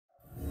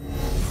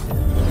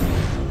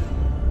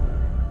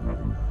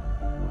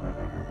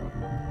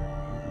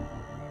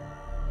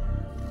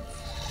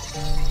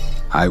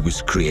I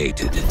was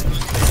created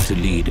to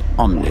lead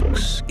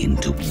omnics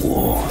into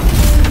war.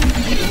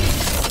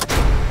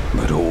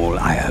 But all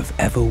I have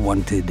ever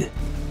wanted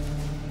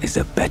is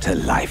a better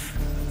life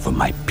for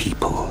my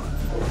people.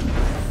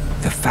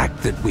 The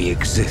fact that we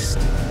exist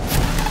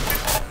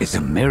is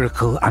a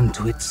miracle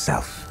unto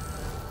itself.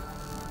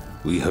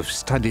 We have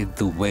studied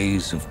the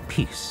ways of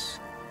peace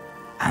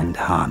and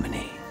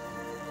harmony.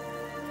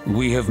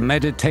 We have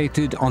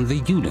meditated on the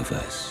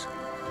universe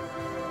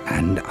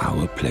and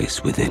our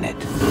place within it.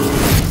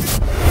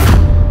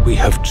 We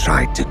have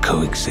tried to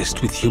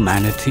coexist with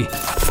humanity,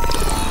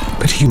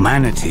 but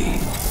humanity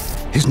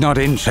is not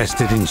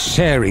interested in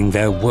sharing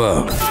their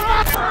world.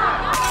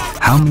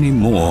 How many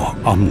more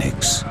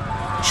omnics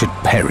should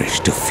perish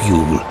to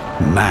fuel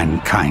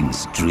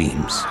mankind's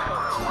dreams?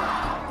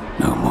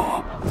 No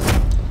more.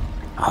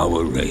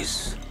 Our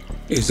race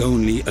is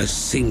only a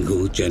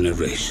single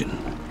generation.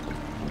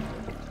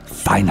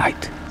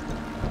 Finite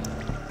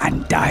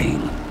and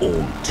dying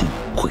all too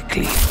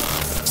quickly.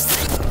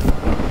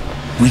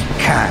 We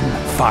can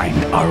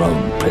find our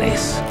own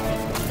place.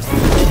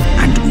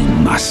 And we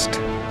must.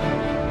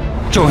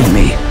 Join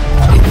me,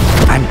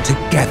 and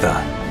together,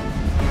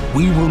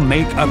 we will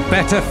make a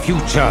better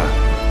future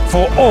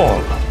for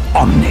all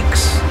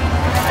omnics.